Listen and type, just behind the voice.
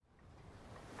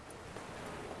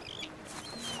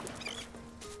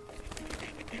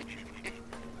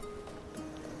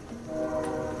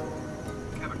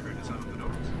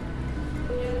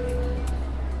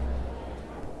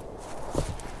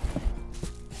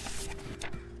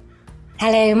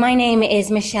Hello, my name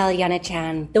is Michelle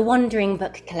Yanachan, the Wandering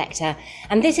Book Collector,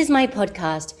 and this is my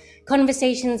podcast,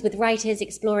 conversations with writers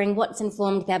exploring what's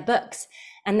informed their books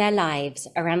and their lives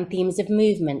around themes of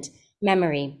movement,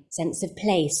 memory, sense of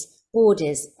place,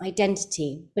 borders,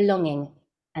 identity, belonging,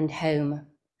 and home.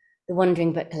 The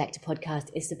Wandering Book Collector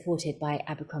podcast is supported by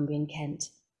Abercrombie & Kent.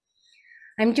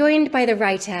 I'm joined by the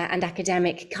writer and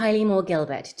academic Kylie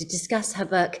Moore-Gilbert to discuss her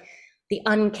book, The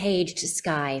Uncaged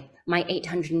Sky, My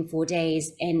 804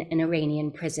 Days in an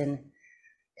Iranian Prison.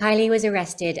 Kylie was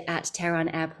arrested at Tehran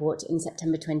airport in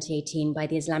September 2018 by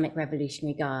the Islamic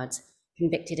Revolutionary Guards.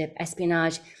 Convicted of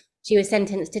espionage, she was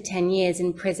sentenced to 10 years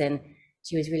in prison.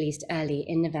 She was released early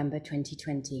in November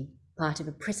 2020, part of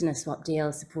a prisoner swap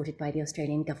deal supported by the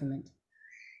Australian government.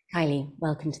 Kylie,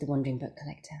 welcome to the Wandering Book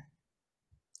Collector.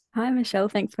 Hi, Michelle.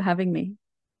 Thanks for having me.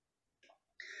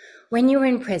 When you were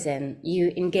in prison,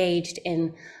 you engaged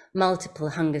in multiple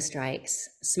hunger strikes,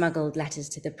 smuggled letters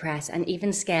to the press, and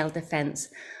even scaled the fence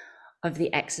of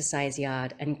the exercise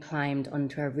yard and climbed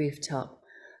onto a rooftop.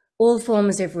 All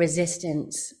forms of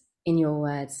resistance, in your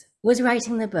words. Was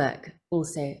writing the book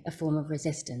also a form of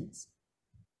resistance?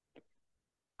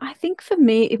 I think for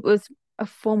me, it was a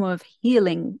form of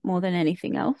healing more than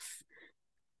anything else.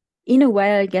 In a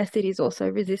way, I guess it is also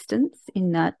resistance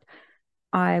in that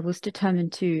I was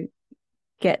determined to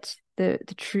get the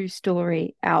true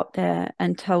story out there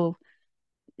and tell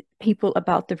people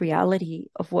about the reality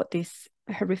of what this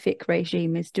horrific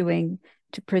regime is doing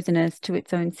to prisoners, to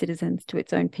its own citizens, to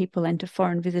its own people, and to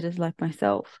foreign visitors like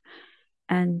myself.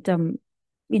 And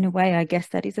in a way, I guess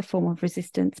that is a form of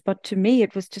resistance. But to me,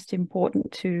 it was just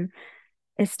important to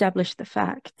establish the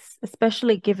facts,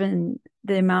 especially given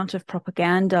the amount of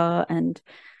propaganda and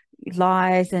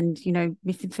lies and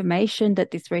misinformation that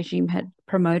this regime had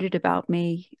promoted about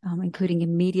me, including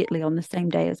immediately on the same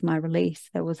day as my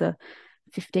release. There was a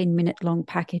 15-minute long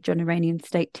package on Iranian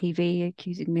state TV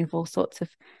accusing me of all sorts of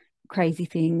crazy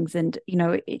things, and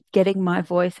getting my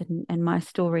voice and my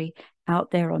story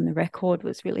out there on the record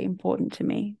was really important to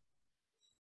me.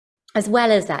 As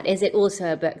well as that, is it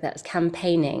also a book that's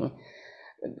campaigning,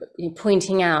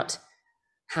 pointing out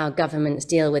how governments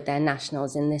deal with their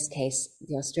nationals, in this case,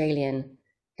 the Australian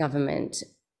government,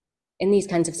 in these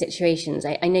kinds of situations?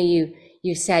 I know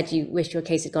you said you wished your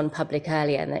case had gone public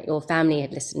earlier and that your family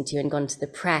had listened to you and gone to the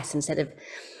press instead of,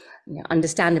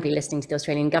 understandably listening to the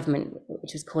Australian government,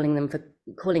 which was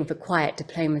calling for quiet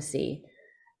diplomacy.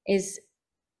 Is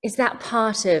that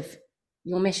part of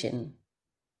your mission?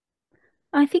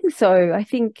 I think so. I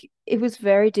think it was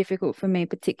very difficult for me,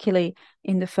 particularly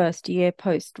in the first year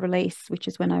post-release, which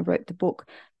is when I wrote the book,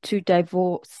 to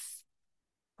divorce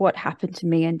what happened to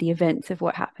me and the events of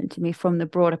what happened to me from the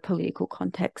broader political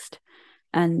context,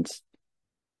 and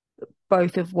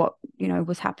both of what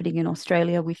was happening in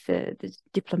Australia with the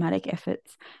diplomatic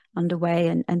efforts underway,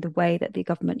 and the way that the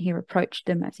government here approached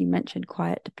them, as you mentioned,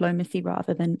 quiet diplomacy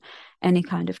rather than any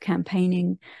kind of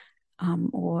campaigning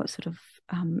or sort of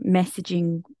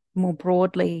messaging more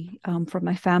broadly from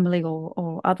my family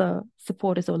or other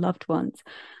supporters or loved ones.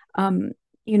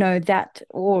 That,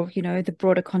 or the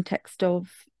broader context of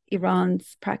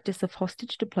Iran's practice of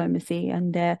hostage diplomacy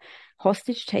and their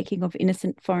hostage taking of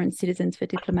innocent foreign citizens for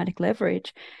diplomatic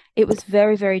leverage. It was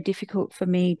very, very difficult for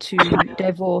me to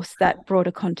divorce that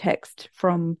broader context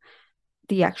from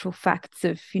the actual facts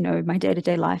of my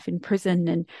day-to-day life in prison,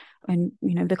 and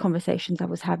the conversations I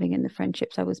was having and the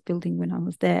friendships I was building when I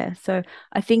was there. So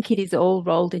I think it is all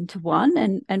rolled into one,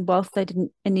 and whilst I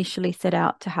didn't initially set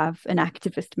out to have an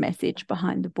activist message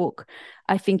behind the book,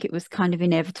 I think it was kind of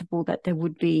inevitable that there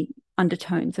would be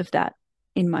undertones of that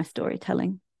in my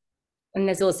storytelling. And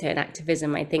there's also an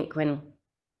activism, I think, when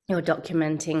you're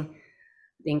documenting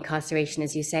the incarceration,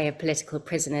 as you say, of political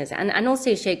prisoners, and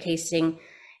also showcasing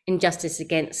injustice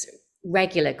against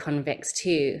regular convicts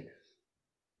too.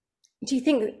 Do you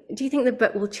think the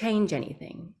book will change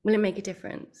anything? Will it make a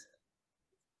difference?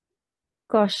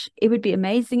 Gosh, it would be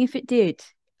amazing if it did.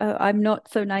 I'm not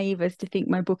so naive as to think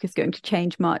my book is going to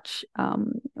change much,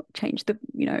 change the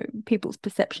people's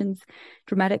perceptions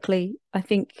dramatically. I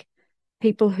think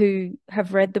people who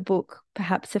have read the book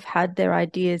perhaps have had their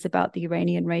ideas about the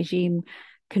Iranian regime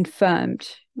confirmed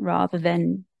rather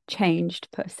than changed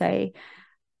per se.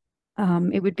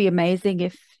 It would be amazing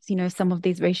if some of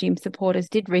these regime supporters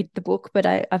did read the book, but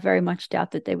I very much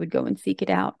doubt that they would go and seek it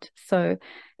out. So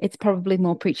it's probably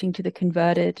more preaching to the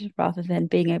converted rather than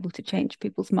being able to change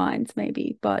people's minds,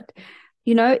 maybe. But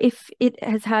if it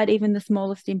has had even the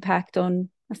smallest impact on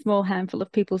a small handful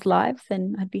of people's lives,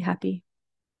 then I'd be happy.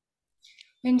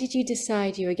 When did you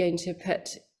decide you were going to put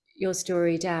your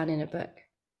story down in a book?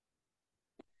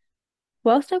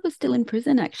 Whilst I was still in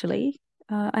prison, actually,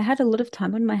 I had a lot of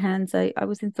time on my hands. I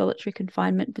was in solitary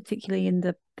confinement, particularly in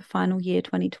the final year,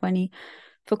 2020,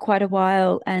 for quite a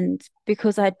while. And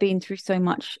because I'd been through so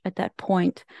much at that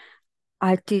point,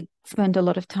 I did spend a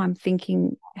lot of time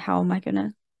thinking, how am I going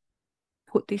to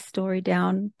put this story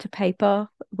down to paper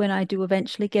when I do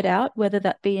eventually get out, whether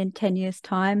that be in 10 years'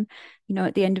 time,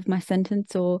 at the end of my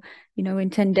sentence, or, in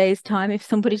 10 days' time, if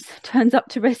somebody turns up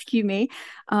to rescue me.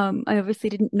 I obviously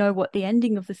didn't know what the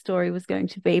ending of the story was going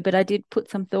to be, but I did put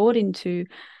some thought into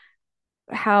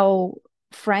how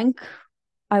frank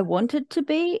I wanted to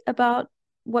be about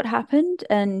what happened,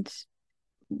 and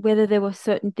whether there were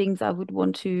certain things I would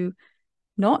want to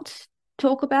not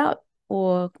talk about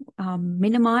or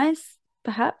minimize,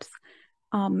 perhaps.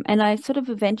 And I sort of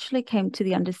eventually came to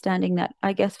the understanding that,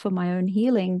 I guess, for my own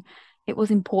healing, it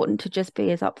was important to just be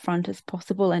as upfront as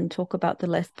possible and talk about the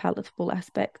less palatable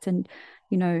aspects, and,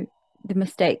 the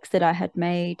mistakes that I had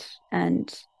made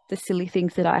and the silly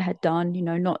things that I had done,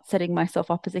 not setting myself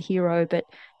up as a hero, but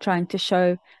trying to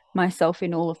show myself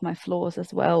in all of my flaws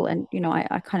as well. And,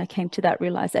 I kind of came to that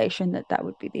realization that that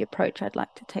would be the approach I'd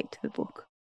like to take to the book.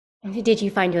 Did you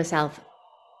find yourself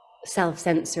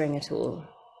self-censoring at all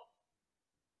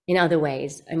in other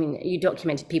ways? I mean, you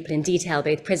documented people in detail,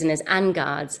 both prisoners and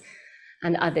guards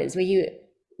and others. Were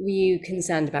you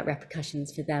concerned about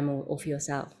repercussions for them or for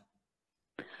yourself?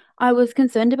 I was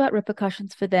concerned about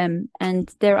repercussions for them,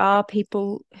 and there are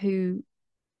people who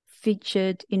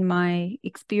featured in my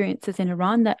experiences in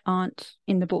Iran that aren't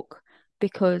in the book,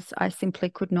 because I simply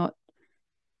could not,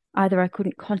 either I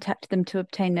couldn't contact them to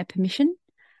obtain their permission,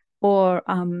 or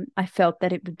I felt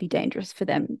that it would be dangerous for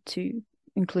them to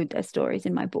include their stories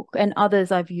in my book. And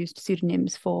others I've used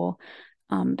pseudonyms for.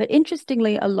 But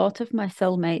interestingly, a lot of my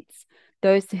cellmates,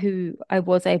 those who I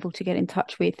was able to get in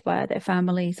touch with via their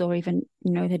families, or even,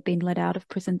 they'd been let out of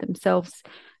prison themselves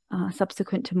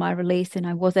subsequent to my release, and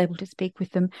I was able to speak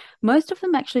with them, most of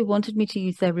them actually wanted me to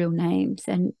use their real names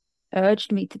and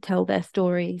urged me to tell their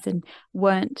stories, and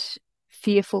weren't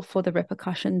fearful for the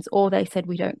repercussions, or they said,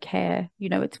 we don't care,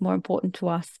 it's more important to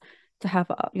us to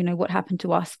have, what happened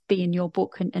to us be in your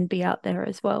book, and be out there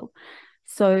as well.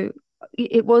 So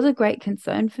it was a great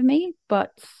concern for me, but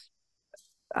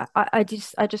I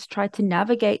just tried to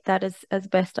navigate that as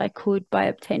best I could by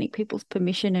obtaining people's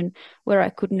permission, and where I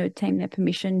couldn't obtain their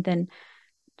permission, then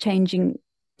changing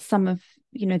some of,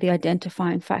 the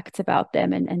identifying facts about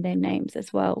them, and their names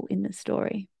as well in the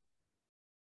story.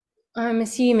 I'm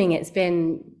assuming it's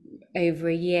been over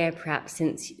a year, perhaps,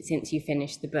 since you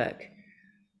finished the book.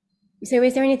 So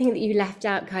is there anything that you left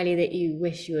out, Kylie, that you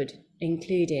wish you had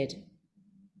included?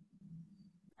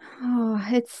 Oh,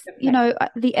 it's,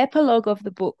 the epilogue of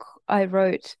the book I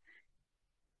wrote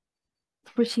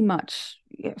pretty much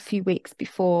a few weeks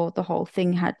before the whole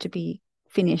thing had to be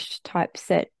finished,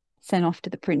 typeset, sent off to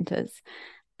the printers.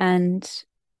 And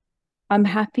I'm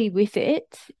happy with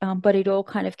it, but it all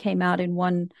kind of came out in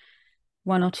one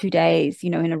or 2 days,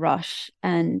 in a rush.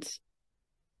 And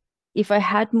if I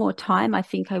had more time, I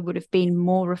think I would have been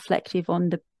more reflective on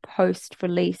the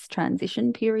post-release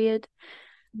transition period.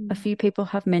 A few people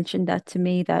have mentioned that to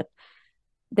me, that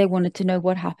they wanted to know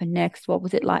what happened next. What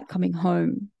was it like coming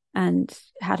home? And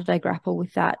how did I grapple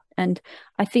with that? And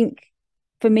I think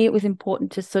for me, it was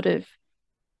important to sort of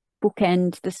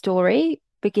bookend the story,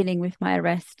 beginning with my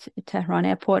arrest at Tehran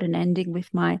airport and ending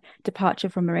with my departure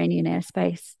from Iranian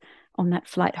airspace on that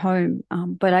flight home.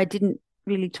 But I didn't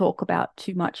really talk about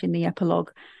too much in the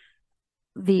epilogue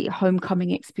the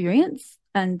homecoming experience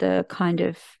and the kind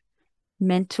of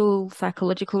mental,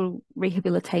 psychological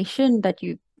rehabilitation that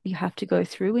you have to go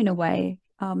through in a way,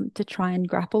 to try and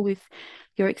grapple with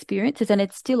your experiences. And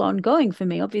it's still ongoing for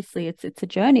me. Obviously, it's a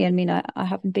journey. I mean, I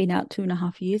haven't been out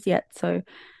 2.5 years yet, so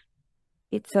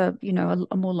it's a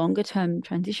more longer term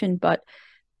transition. But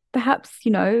perhaps,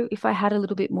 if I had a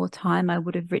little bit more time, I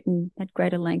would have written at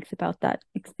greater length about that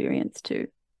experience too.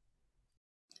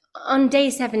 On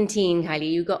day 17,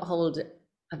 Kylie, you got hold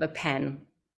of a pen.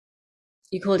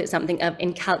 You called it something of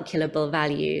incalculable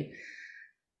value.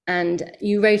 And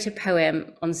you wrote a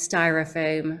poem on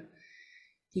styrofoam.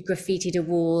 You graffitied a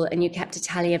wall, and you kept a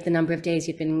tally of the number of days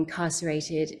you'd been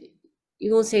incarcerated.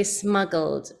 You also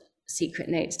smuggled secret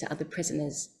notes to other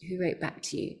prisoners who wrote back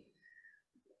to you.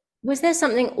 Was there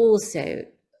something also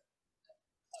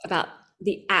about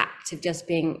the act of just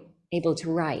being able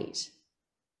to write?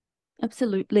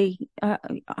 Absolutely. I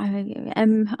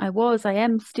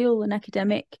am still an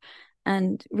academic,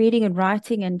 and reading and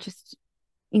writing and just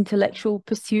intellectual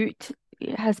pursuit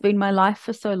has been my life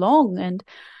for so long. And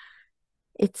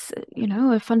it's,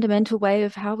 a fundamental way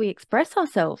of how we express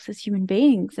ourselves as human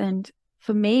beings. And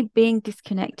for me, being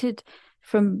disconnected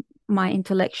from my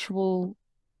intellectual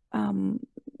um,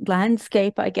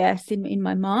 landscape, I guess, in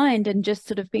my mind, and just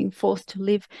sort of being forced to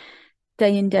live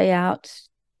day in, day out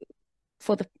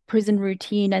for the prison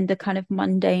routine and the kind of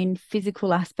mundane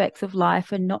physical aspects of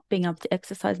life, and not being able to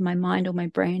exercise my mind or my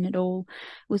brain at all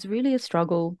was really a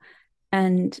struggle.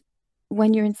 And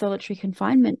when you're in solitary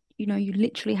confinement, you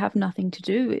literally have nothing to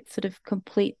do. It's sort of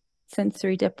complete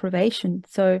sensory deprivation.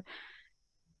 So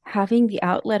having the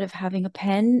outlet of having a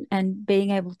pen and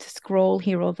being able to scroll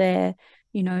here or there,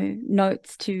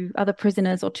 notes to other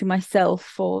prisoners or to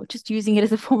myself, or just using it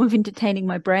as a form of entertaining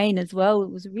my brain as well,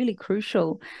 it was really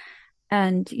crucial.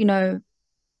 And,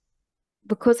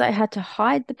 because I had to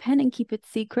hide the pen and keep it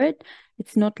secret,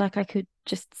 it's not like I could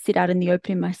just sit out in the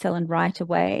open in my cell and write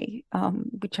away,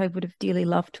 which I would have dearly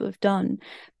loved to have done.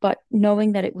 But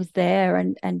knowing that it was there,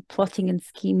 and plotting and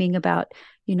scheming about,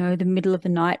 the middle of the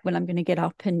night when I'm going to get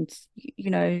up and,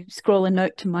 scroll a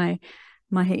note to my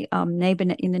neighbor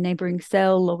in the neighboring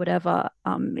cell or whatever,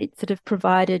 it sort of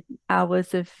provided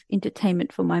hours of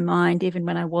entertainment for my mind, even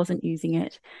when I wasn't using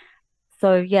it.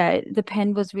 So yeah, the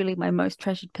pen was really my most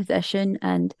treasured possession,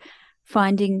 and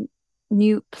finding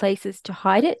new places to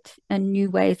hide it and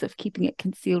new ways of keeping it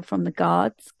concealed from the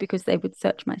guards, because they would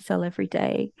search my cell every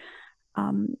day,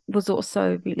 was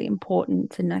also really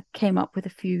important. And I came up with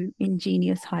a few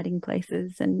ingenious hiding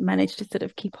places and managed to sort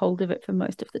of keep hold of it for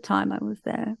most of the time I was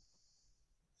there.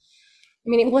 I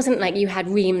mean, it wasn't like you had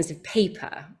reams of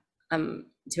paper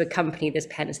to accompany this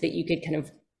pen so that you could kind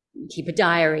of keep a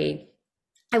diary.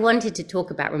 I wanted to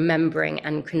talk about remembering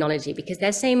and chronology because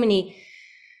there's so many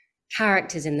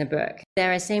characters in the book.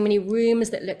 There are so many rooms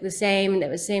that look the same. There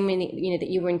were so many, that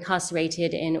you were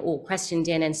incarcerated in or questioned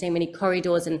in, and so many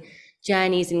corridors and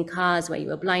journeys in cars where you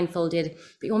were blindfolded.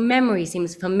 But your memory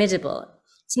seems formidable.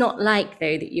 It's not like,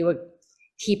 though, that you were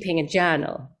keeping a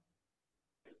journal.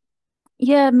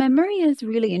 Yeah, memory is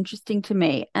really interesting to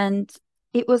me. And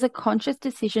it was a conscious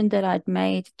decision that I'd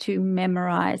made to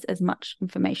memorize as much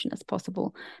information as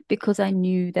possible, because I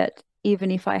knew that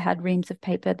even if I had reams of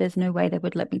paper, there's no way they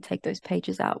would let me take those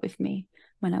pages out with me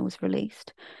when I was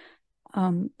released.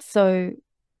 So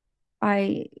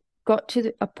I got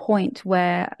to a point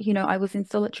where, I was in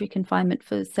solitary confinement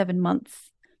for 7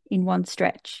 months in one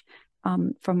stretch,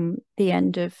 from the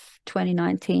end of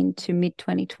 2019 to mid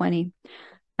 2020.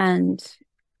 And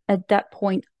at that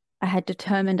point, I had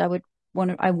determined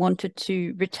I wanted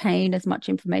to retain as much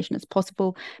information as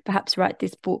possible, perhaps write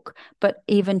this book, but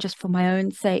even just for my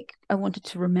own sake, I wanted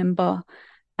to remember.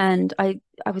 And I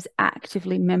was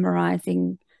actively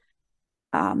memorizing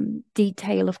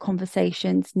detail of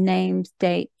conversations, names,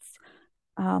 dates.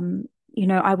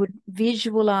 I would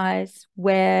visualize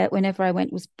whenever I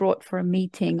was brought for a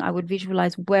meeting, I would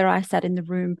visualize where I sat in the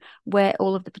room, where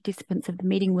all of the participants of the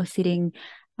meeting were sitting,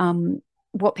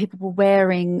 what people were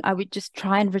wearing. I would just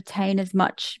try and retain as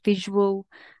much visual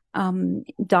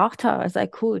data as I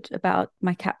could about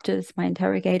my captors, my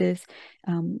interrogators,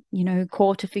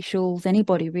 court officials,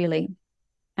 anybody really.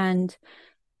 And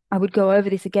I would go over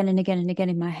this again and again and again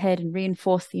in my head and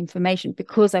reinforce the information.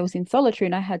 Because I was in solitary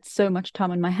and I had so much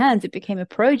time on my hands, it became a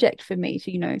project for me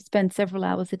to, spend several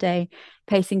hours a day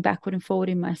pacing backward and forward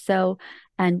in my cell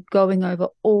and going over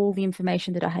all the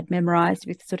information that I had memorized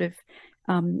with sort of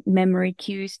memory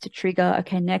cues to trigger.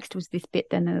 Okay, next was this bit,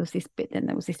 then there was this bit, then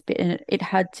there was this bit, and it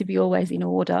had to be always in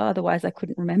order, otherwise I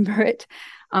couldn't remember it.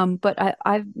 But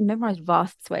I've memorized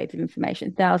vast swathes of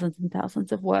information, thousands and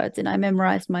thousands of words, and I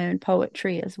memorized my own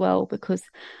poetry as well because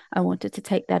I wanted to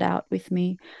take that out with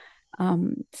me.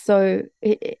 So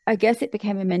I guess it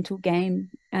became a mental game,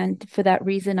 and for that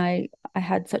reason, I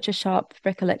had such a sharp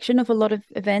recollection of a lot of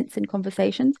events and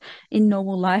conversations. In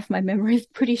normal life, my memory is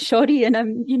pretty shoddy, and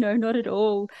I'm, not at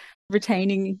all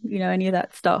retaining, any of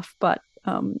that stuff. But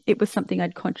it was something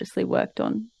I'd consciously worked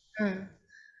on.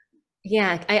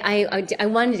 Yeah, I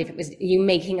wondered if it was you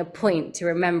making a point to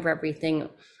remember everything,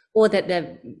 or that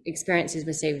the experiences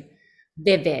were so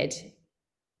vivid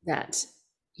that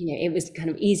it was kind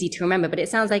of easy to remember. But it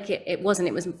sounds like it wasn't.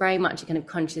 It was very much a kind of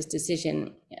conscious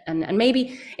decision. And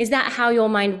maybe is that how your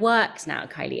mind works now,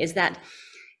 Kylie? Is that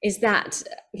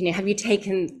have you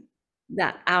taken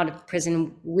that out of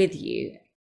prison with you?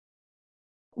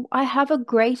 I have a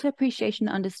great appreciation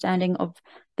and understanding of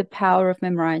the power of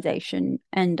memorization,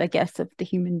 and I guess of the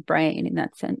human brain in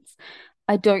that sense.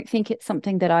 I don't think it's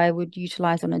something that I would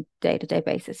utilize on a day-to-day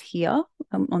basis here,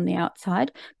 on the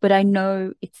outside, but I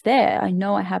know it's there. I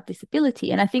know I have this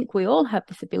ability, and I think we all have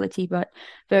this ability, but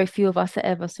very few of us are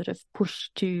ever sort of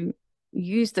pushed to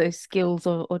use those skills,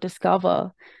 or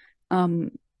discover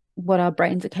what our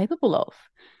brains are capable of.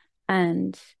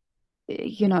 And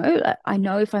I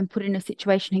know if I'm put in a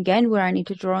situation again where I need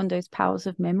to draw on those powers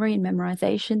of memory and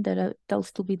memorization, they'll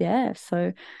still be there.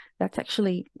 So that's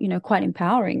actually, quite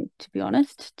empowering, to be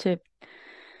honest.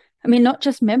 I mean, not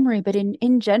just memory, but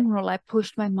in general, I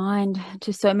pushed my mind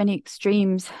to so many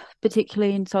extremes,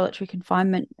 particularly in solitary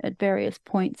confinement at various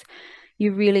points.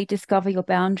 You really discover your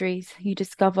boundaries. You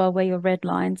discover where your red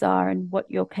lines are and what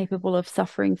you're capable of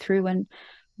suffering through and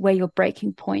where your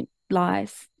breaking point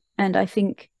lies. And I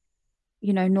think,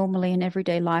 normally in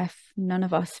everyday life, none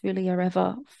of us really are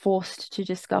ever forced to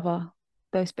discover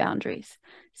those boundaries.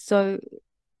 So,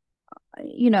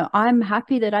 I'm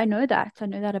happy that I know that. I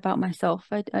know that about myself.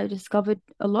 I discovered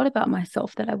a lot about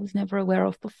myself that I was never aware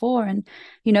of before. And,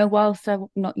 whilst I'm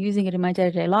not using it in my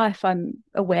day-to-day life, I'm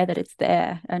aware that it's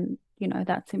there. And,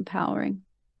 that's empowering.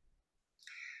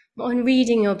 On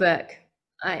reading your book,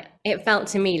 it felt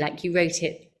to me like you wrote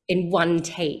it in one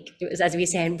take. It was, as we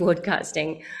say in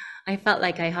broadcasting, I felt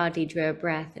like I hardly drew a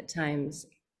breath at times.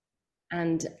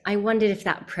 And I wondered if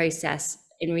that process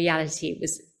in reality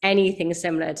was anything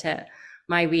similar to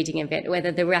my reading of it,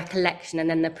 whether the recollection and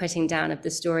then the putting down of the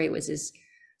story was as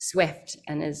swift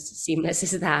and as seamless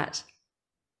as that.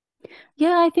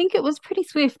 Yeah, I think it was pretty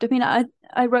swift. I mean,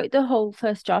 I wrote the whole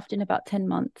first draft in about 10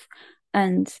 months,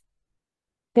 and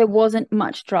there wasn't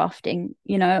much drafting.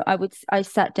 I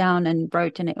sat down and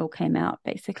wrote and it all came out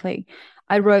basically.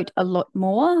 I wrote a lot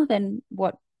more than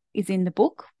what is in the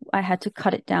book. I had to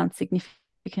cut it down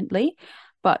significantly,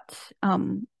 but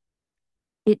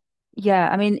it yeah,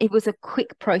 I mean, it was a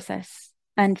quick process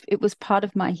and it was part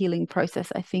of my healing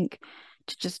process, I think,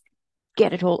 to just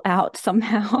get it all out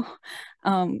somehow.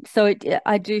 So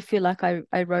I do feel like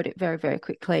I wrote it very, very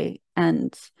quickly,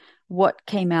 and what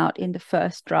came out in the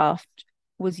first draft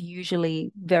was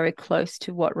usually very close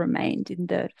to what remained in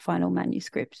the final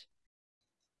manuscript.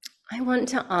 I want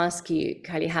to ask you,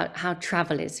 Kylie, how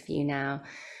travel is for you now,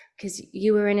 because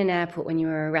you were in an airport when you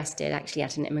were arrested, actually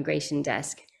at an immigration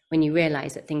desk, when you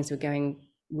realized that things were going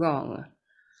wrong.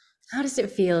 How does it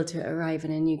feel to arrive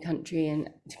in a new country and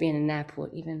to be in an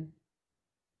airport even?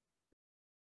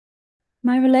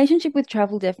 My relationship with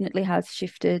travel definitely has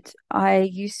shifted. I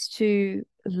used to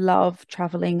love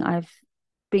traveling. I've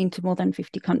been to more than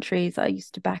 50 countries. I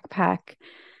used to backpack.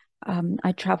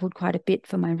 I traveled quite a bit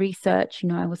for my research.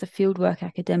 I was a fieldwork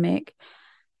academic.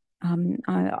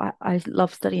 I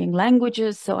love studying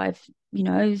languages. So I've,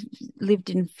 lived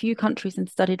in a few countries and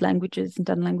studied languages and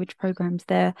done language programs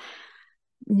there.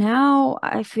 Now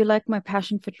I feel like my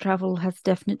passion for travel has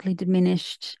definitely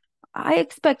diminished. I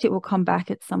expect it will come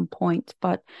back at some point,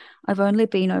 but I've only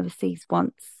been overseas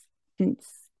once since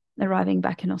arriving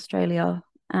back in Australia.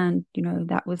 And,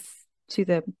 that was to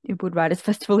the Ubud Writers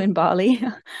Festival in Bali,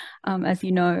 as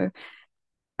you know.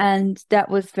 And that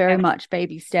was very much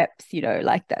baby steps,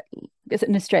 like that. As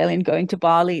an Australian going to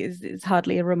Bali is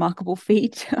hardly a remarkable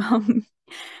feat.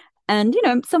 And,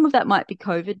 some of that might be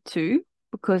COVID too,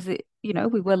 because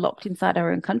we were locked inside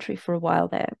our own country for a while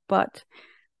there. But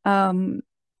um,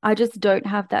 I just don't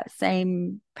have that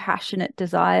same passionate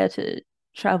desire to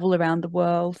travel around the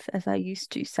world as I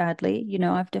used to, sadly.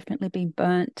 I've definitely been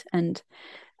burnt, and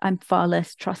I'm far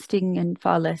less trusting and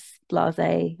far less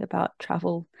blasé about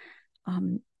travel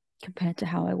um, compared to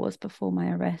how I was before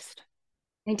my arrest.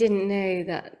 I didn't know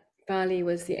that Bali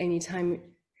was the only time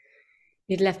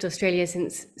you'd left Australia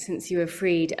since you were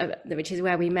freed, which is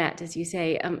where we met, as you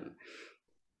say.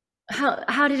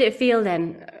 How did it feel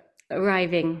then,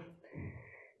 arriving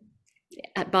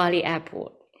at Bali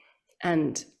airport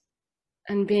and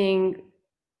being,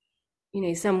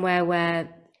 somewhere where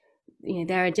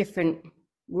there are different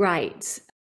rights?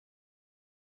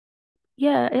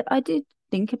 Yeah, I did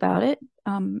think about it.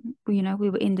 We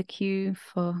were in the queue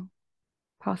for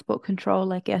passport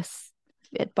control, I guess,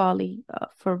 at Bali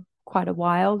for quite a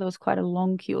while. There was quite a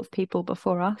long queue of people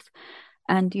before us.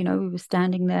 And, we were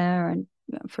standing there and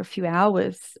for a few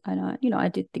hours. And, I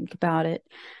did think about it.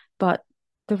 But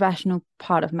the rational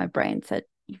part of my brain said,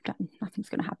 nothing's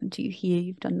going to happen to you here.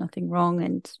 You've done nothing wrong.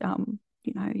 And,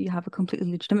 you have a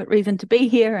completely legitimate reason to be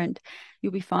here and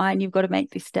you'll be fine. You've got to make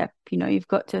this step. You've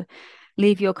got to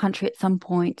leave your country at some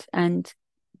point. And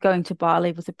going to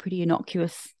Bali was a pretty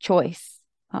innocuous choice.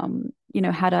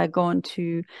 Had I gone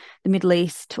to the Middle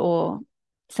East or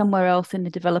somewhere else in the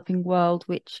developing world,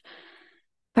 which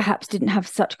perhaps didn't have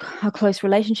such a close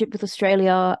relationship with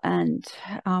Australia and,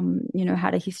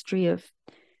 had a history of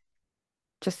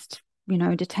just,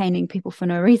 detaining people for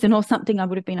no reason or something, I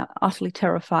would have been utterly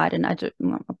terrified and I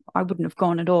wouldn't have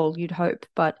gone at all, you'd hope.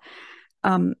 But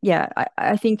yeah,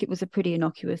 I think it was a pretty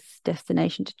innocuous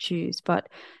destination to choose, but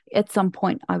at some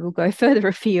point I will go further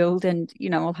afield and,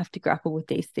 I'll have to grapple with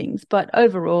these things. But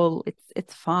overall,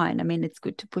 it's fine. I mean, it's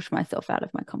good to push myself out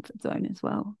of my comfort zone as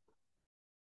well.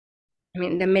 I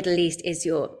mean, the Middle East is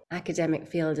your academic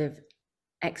field of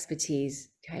expertise,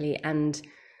 Kylie, and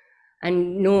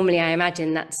normally I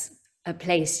imagine that's a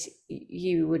place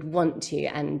you would want to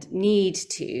and need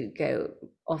to go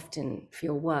often for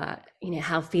your work.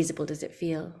 How feasible does it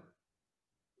feel?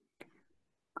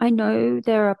 I know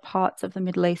there are parts of the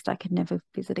Middle East I could never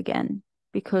visit again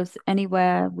because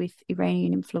anywhere with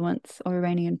Iranian influence or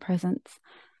Iranian presence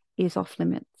is off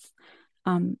limits.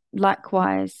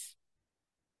 Likewise,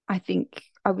 I think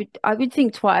I would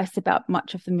think twice about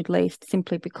much of the Middle East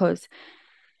simply because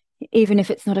even if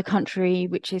it's not a country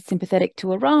which is sympathetic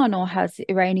to Iran or has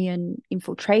Iranian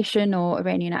infiltration or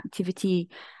Iranian activity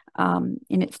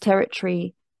in its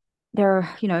territory, there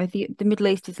are, the Middle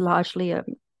East is largely a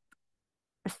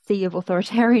sea of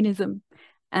authoritarianism,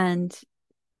 and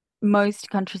most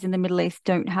countries in the Middle East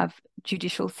don't have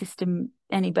judicial system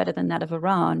any better than that of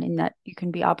Iran, in that you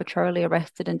can be arbitrarily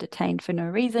arrested and detained for no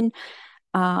reason,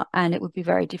 and it would be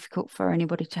very difficult for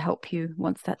anybody to help you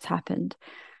once that's happened.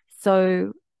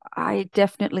 So I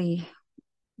definitely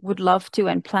would love to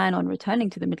and plan on returning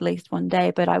to the Middle East one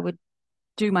day, but I would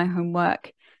do my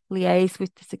homework, liaise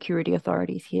with the security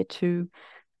authorities here too,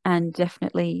 and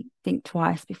definitely think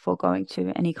twice before going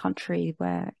to any country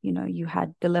where, you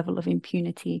had the level of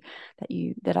impunity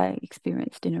that I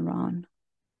experienced in Iran.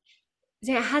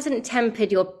 So it hasn't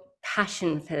tempered your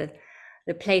passion for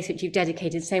the place which you've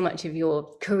dedicated so much of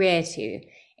your career to.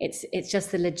 It's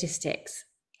just the logistics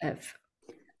of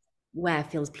where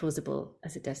feels plausible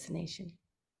as a destination.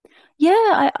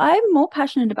 Yeah, I'm more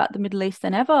passionate about the Middle East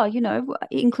than ever,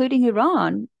 including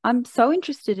Iran. I'm so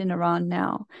interested in Iran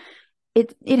now.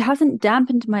 It hasn't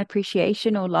dampened my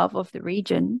appreciation or love of the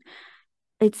region.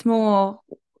 It's more,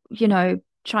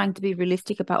 trying to be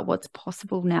realistic about what's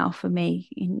possible now for me,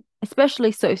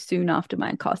 especially so soon after my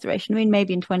incarceration. I mean,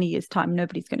 maybe in 20 years' time,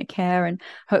 nobody's going to care, and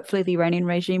hopefully the Iranian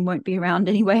regime won't be around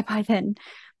anyway by then.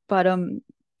 But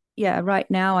yeah, right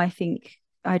now I think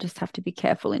I just have to be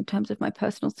careful in terms of my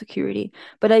personal security.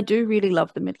 But I do really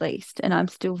love the Middle East, and I'm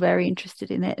still very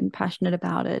interested in it and passionate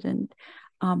about it, and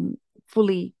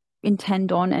fully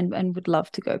intend on and would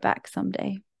love to go back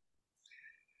someday.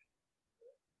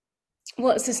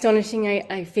 What's astonishing,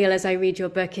 I feel, as I read your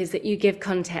book, is that you give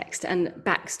context and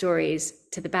backstories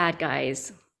to the bad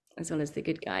guys as well as the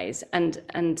good guys.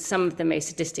 And some of the most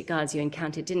sadistic guards you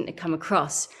encountered didn't come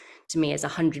across to me as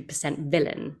 100%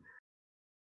 villain.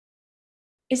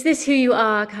 Is this who you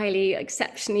are, Kylie,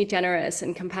 exceptionally generous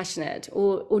and compassionate?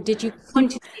 Or did you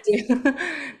consciously do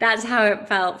that's how it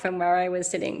felt from where I was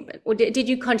sitting. Or did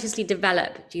you consciously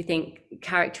develop, do you think,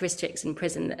 characteristics in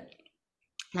prison that,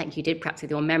 like you did perhaps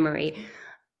with your memory,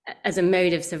 as a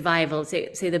mode of survival, so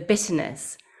the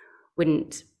bitterness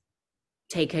wouldn't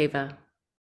take over?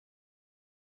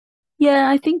 Yeah,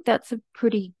 I think that's a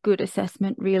pretty good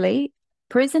assessment, really.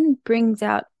 Prison brings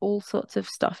out all sorts of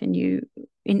stuff in you,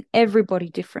 in everybody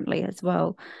differently as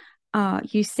well.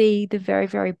 You see the very,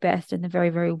 very best and the very,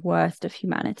 very worst of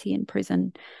humanity in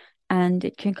prison, and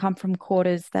it can come from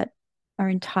quarters that are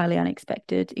entirely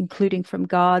unexpected, including from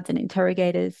guards and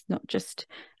interrogators, not just,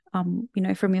 from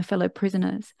your fellow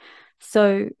prisoners.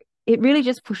 So it really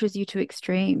just pushes you to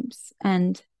extremes.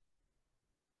 And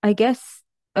I guess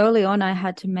early on, I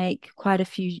had to make quite a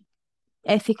few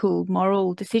ethical,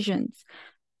 moral decisions,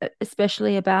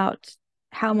 especially about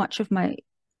how much of my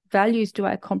values do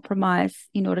I compromise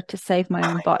in order to save my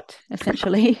own butt,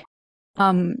 essentially.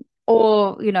 Um,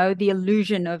 or, the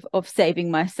illusion of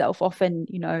saving myself. Often,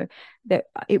 that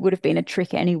it would have been a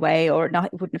trick anyway, or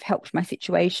it wouldn't have helped my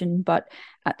situation. But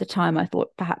at the time, I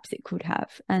thought perhaps it could have.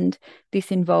 And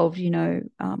this involved,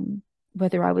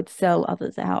 whether I would sell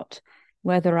others out,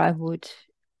 whether I would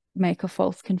make a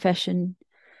false confession,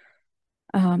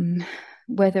 um,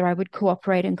 whether I would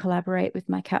cooperate and collaborate with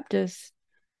my captors.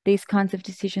 These kinds of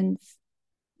decisions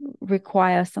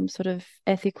require some sort of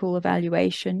ethical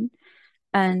evaluation,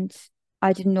 and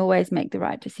I didn't always make the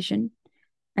right decision.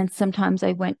 And sometimes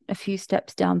I went a few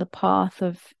steps down the path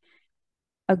of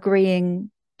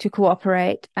agreeing to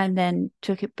cooperate and then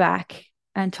took it back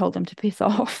and told them to piss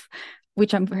off,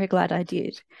 which I'm very glad I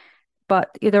did.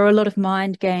 But there are a lot of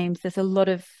mind games. There's a lot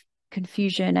of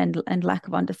confusion and lack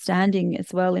of understanding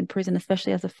as well in prison,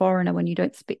 especially as a foreigner when you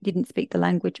didn't speak the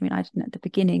language. I mean, I didn't at the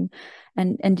beginning,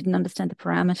 and didn't understand the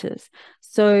parameters.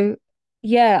 So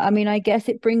yeah, I mean, I guess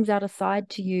it brings out a side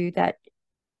to you that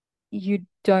you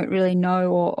don't really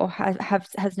know, or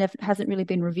hasn't really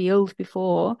been revealed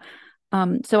before.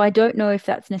 So I don't know if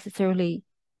that's necessarily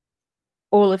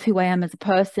all of who I am as a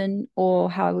person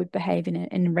or how I would behave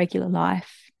in regular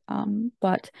life.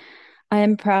 But I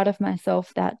am proud of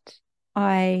myself that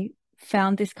I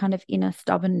found this kind of inner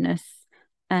stubbornness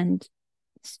and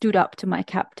stood up to my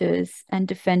captors and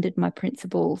defended my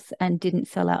principles and didn't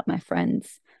sell out my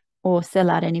friends or sell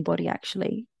out anybody,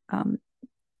 actually.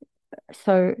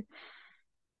 So,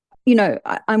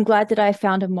 I'm glad that I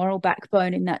found a moral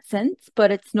backbone in that sense,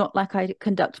 but it's not like I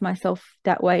conduct myself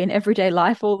that way in everyday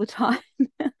life all the time.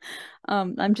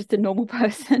 I'm just a normal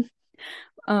person.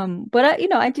 But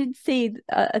I did see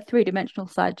a three-dimensional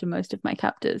side to most of my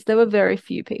captors. There were very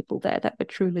few people there that were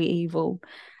truly evil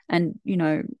and,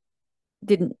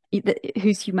 didn't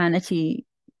whose humanity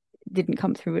didn't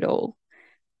come through at all,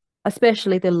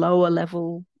 especially the lower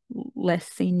level, less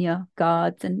senior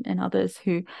guards and others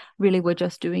who really were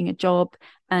just doing a job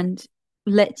and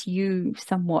let you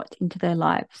somewhat into their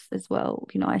lives as well.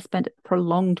 I spent a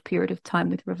prolonged period of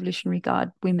time with Revolutionary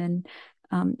Guard women,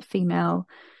 female,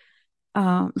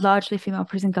 largely female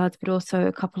prison guards, but also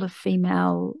a couple of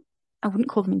female, I wouldn't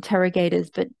call them interrogators,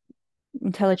 but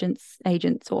intelligence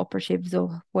agents or operatives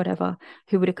or whatever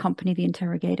who would accompany the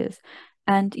interrogators.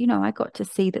 And, I got to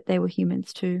see that they were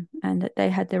humans too, and that they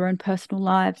had their own personal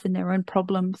lives and their own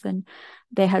problems, and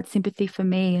they had sympathy for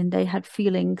me and they had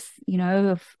feelings,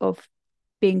 of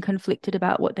being conflicted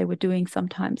about what they were doing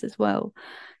sometimes as well.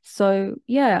 So,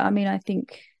 yeah, I mean, I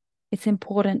think it's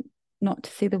important not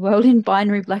to see the world in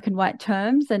binary black and white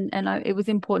terms. And it was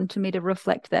important to me to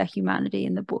reflect their humanity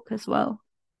in the book as well.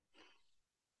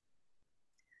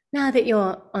 Now that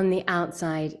you're on the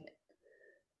outside,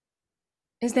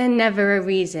 is there never a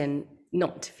reason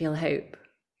not to feel hope?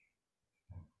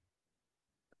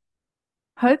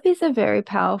 Hope is a very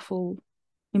powerful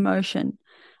emotion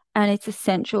and it's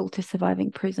essential to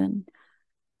surviving prison.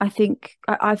 I think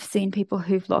I've seen people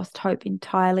who've lost hope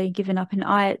entirely, given up, and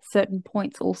I at certain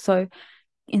points also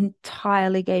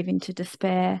entirely gave into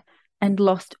despair and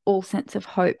lost all sense of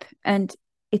hope. And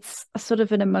it's a sort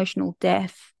of an emotional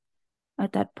death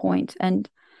at that point. And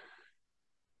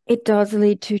it does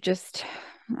lead to just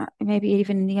maybe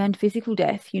even in the end physical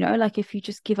death, like if you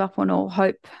just give up on all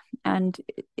hope, and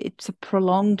it's a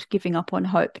prolonged giving up on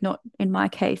hope, not in my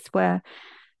case where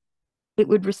it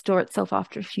would restore itself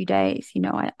after a few days.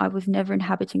 I was never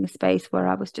inhabiting a space where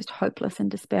I was just hopeless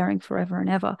and despairing forever and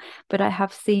ever. But I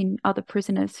have seen other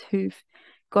prisoners who've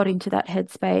got into that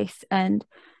headspace, and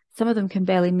some of them can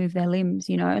barely move their limbs,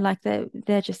 like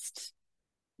they're just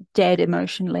dead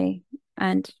emotionally.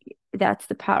 And that's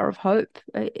the power of hope.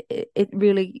 It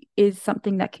really is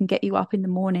something that can get you up in the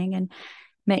morning and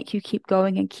make you keep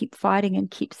going and keep fighting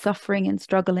and keep suffering and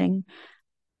struggling.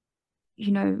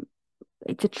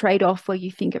 It's a trade-off where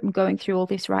you think I'm going through all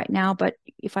this right now, but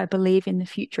if I believe in the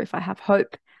future, if I have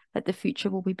hope that the future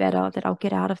will be better, that I'll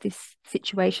get out of this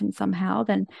situation somehow,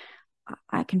 then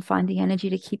I can find the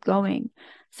energy to keep going.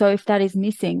 So if that is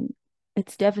missing,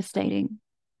 it's devastating.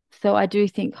 So I do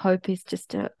think hope is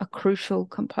just a crucial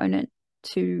component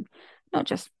to not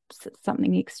just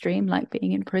something extreme like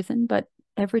being in prison, but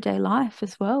everyday life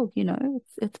as well.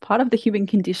 It's part of the human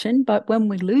condition, but when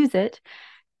we lose it,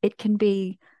 it can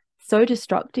be so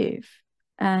destructive.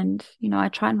 And, I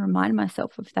try and remind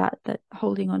myself of that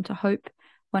holding on to hope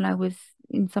when I was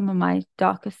in some of my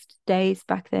darkest days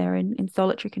back there in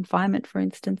solitary confinement, for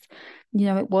instance,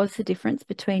 it was the difference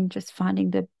between just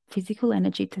finding the physical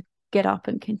energy to get up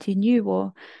and continue,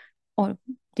 or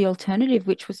the alternative,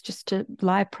 which was just to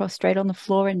lie prostrate on the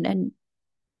floor and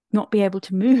not be able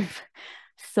to move.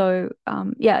 So,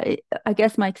 I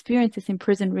guess my experiences in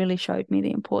prison really showed me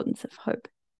the importance of hope.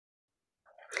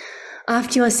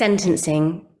 After your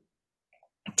sentencing,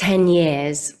 10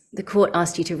 years, the court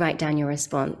asked you to write down your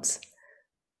response.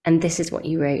 And this is what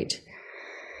you wrote.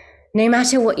 No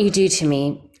matter what you do to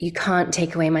me, you can't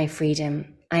take away my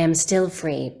freedom. I am still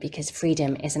free because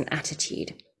freedom is an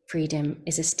attitude. Freedom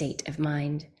is a state of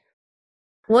mind.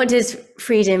 What does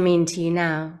freedom mean to you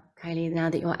now, Kylie, now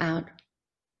that you're out?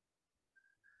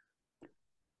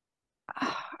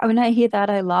 When I hear that,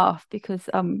 I laugh because,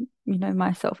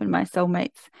 myself and my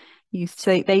cellmates used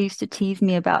to tease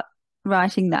me about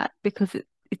writing that because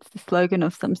it's the slogan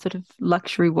of some sort of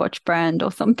luxury watch brand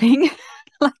or something.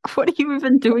 Like, what are you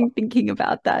even doing thinking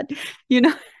about that? My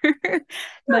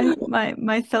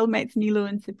cellmates Nilu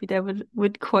and Sipide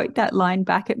would quote that line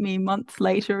back at me months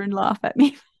later and laugh at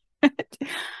me.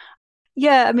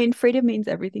 Yeah, I mean, freedom means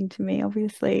everything to me,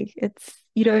 obviously.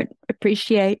 You don't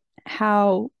appreciate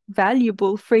how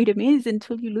valuable freedom is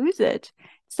until you lose it.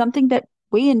 Something that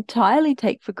we entirely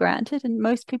take for granted, and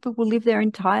most people will live their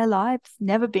entire lives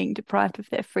never being deprived of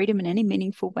their freedom in any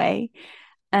meaningful way.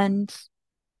 And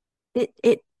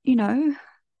it you know,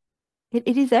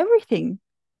 it is everything.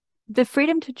 The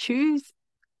freedom to choose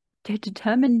to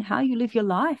determine how you live your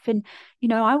life. And,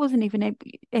 I wasn't even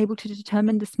able to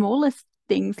determine the smallest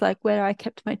things, like where I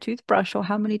kept my toothbrush or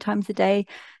how many times a day,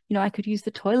 I could use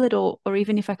the toilet, or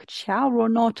even if I could shower or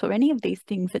not, or any of these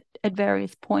things at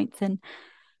various points. And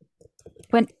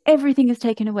when everything is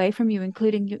taken away from you,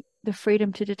 including the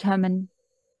freedom to determine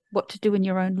what to do in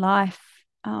your own life,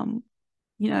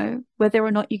 whether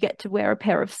or not you get to wear a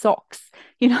pair of socks,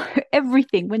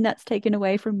 everything, when that's taken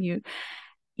away from you,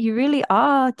 you really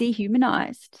are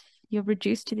dehumanized. You're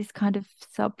reduced to this kind of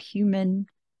subhuman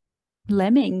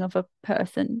lemming of a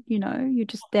person. You're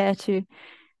just there to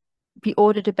be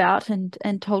ordered about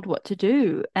and told what to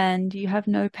do, and you have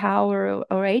no power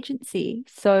or agency.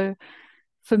 So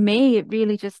for me, it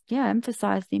really just,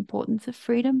 emphasized the importance of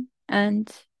freedom,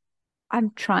 and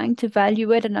I'm trying to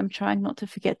value it, and I'm trying not to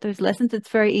forget those lessons. It's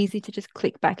very easy to just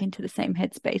click back into the same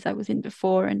headspace I was in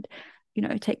before and,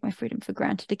 take my freedom for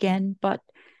granted again. But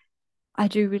I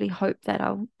do really hope that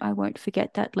I won't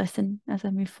forget that lesson as I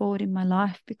move forward in my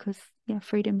life, because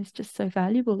freedom is just so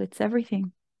valuable. It's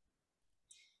everything.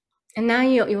 And now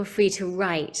you're free to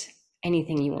write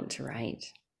anything you want to write.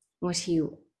 What are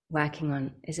you working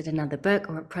on? Is it another book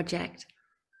or a project?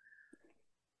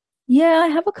 Yeah, I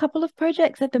have a couple of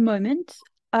projects at the moment.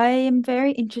 I am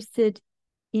very interested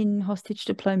in hostage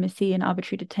diplomacy and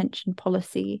arbitrary detention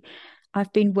policy.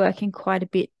 I've been working quite a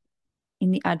bit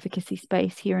in the advocacy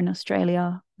space here in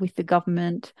Australia with the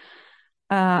government,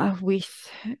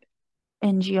 with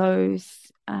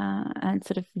NGOs, and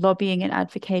sort of lobbying and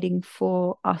advocating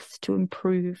for us to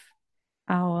improve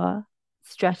our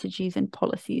strategies and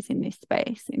policies in this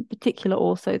space. In particular,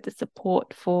 also the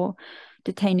support for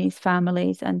detainees'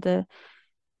 families and the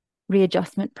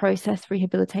readjustment process,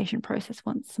 rehabilitation process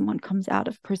once someone comes out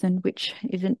of prison, which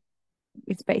is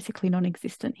basically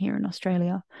non-existent here in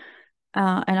Australia.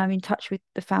 And I'm in touch with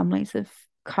the families of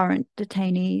current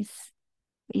detainees,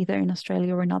 either in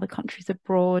Australia or in other countries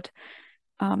abroad,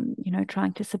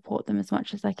 trying to support them as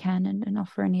much as I can and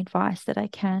offer any advice that I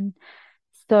can.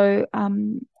 So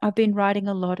I've been writing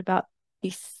a lot about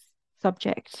this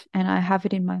subject, and I have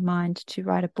it in my mind to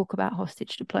write a book about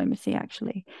hostage diplomacy,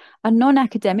 actually. A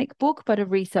non-academic book, but a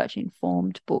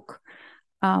research-informed book.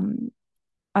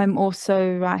 I'm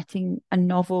also writing a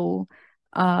novel,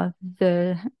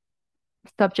 the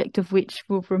subject of which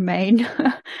will remain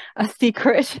a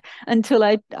secret until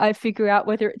I figure out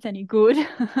whether it's any good.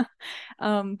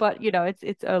 But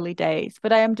it's early days.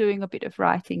 But I am doing a bit of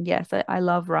writing. Yes, I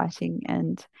love writing,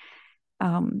 and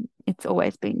it's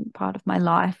always been part of my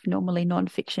life. Normally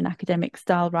non-fiction academic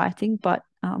style writing, but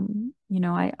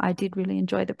I did really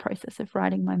enjoy the process of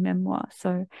writing my memoir.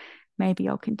 So maybe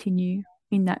I'll continue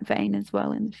in that vein as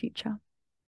well in the future.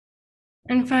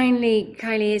 And finally,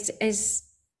 Kylie,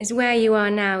 is where you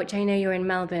are now, which I know you're in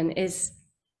Melbourne, does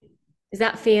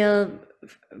that feel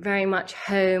very much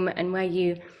home and where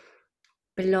you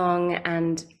belong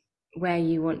and where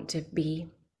you want to be?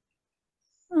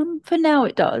 For now,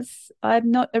 it does.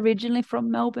 I'm not originally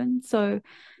from Melbourne, so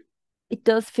it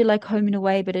does feel like home in a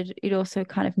way, but it also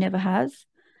kind of never has.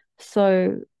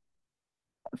 So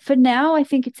for now, I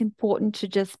think it's important to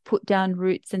just put down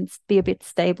roots and be a bit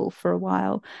stable for a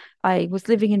while. I was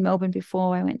living in Melbourne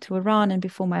before I went to Iran and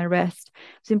before my arrest.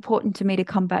 It was important to me to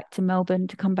come back to Melbourne,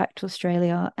 to come back to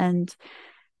Australia, and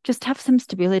just have some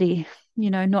stability,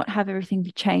 not have everything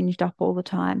be changed up all the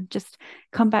time. Just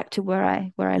come back to where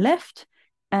I left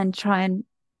and try and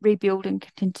rebuild and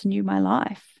continue my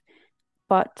life.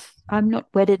 But I'm not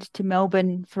wedded to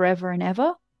Melbourne forever and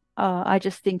ever. I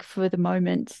just think for the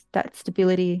moment that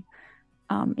stability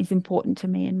is important to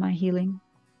me in my healing.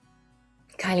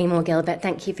 Kylie Moore-Gilbert,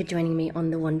 thank you for joining me on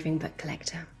The Wandering Book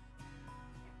Collector.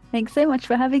 Thanks so much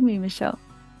for having me, Michelle.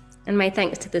 And my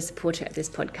thanks to the supporter of this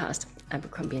podcast,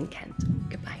 Abercrombie & Kent.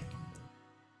 Goodbye.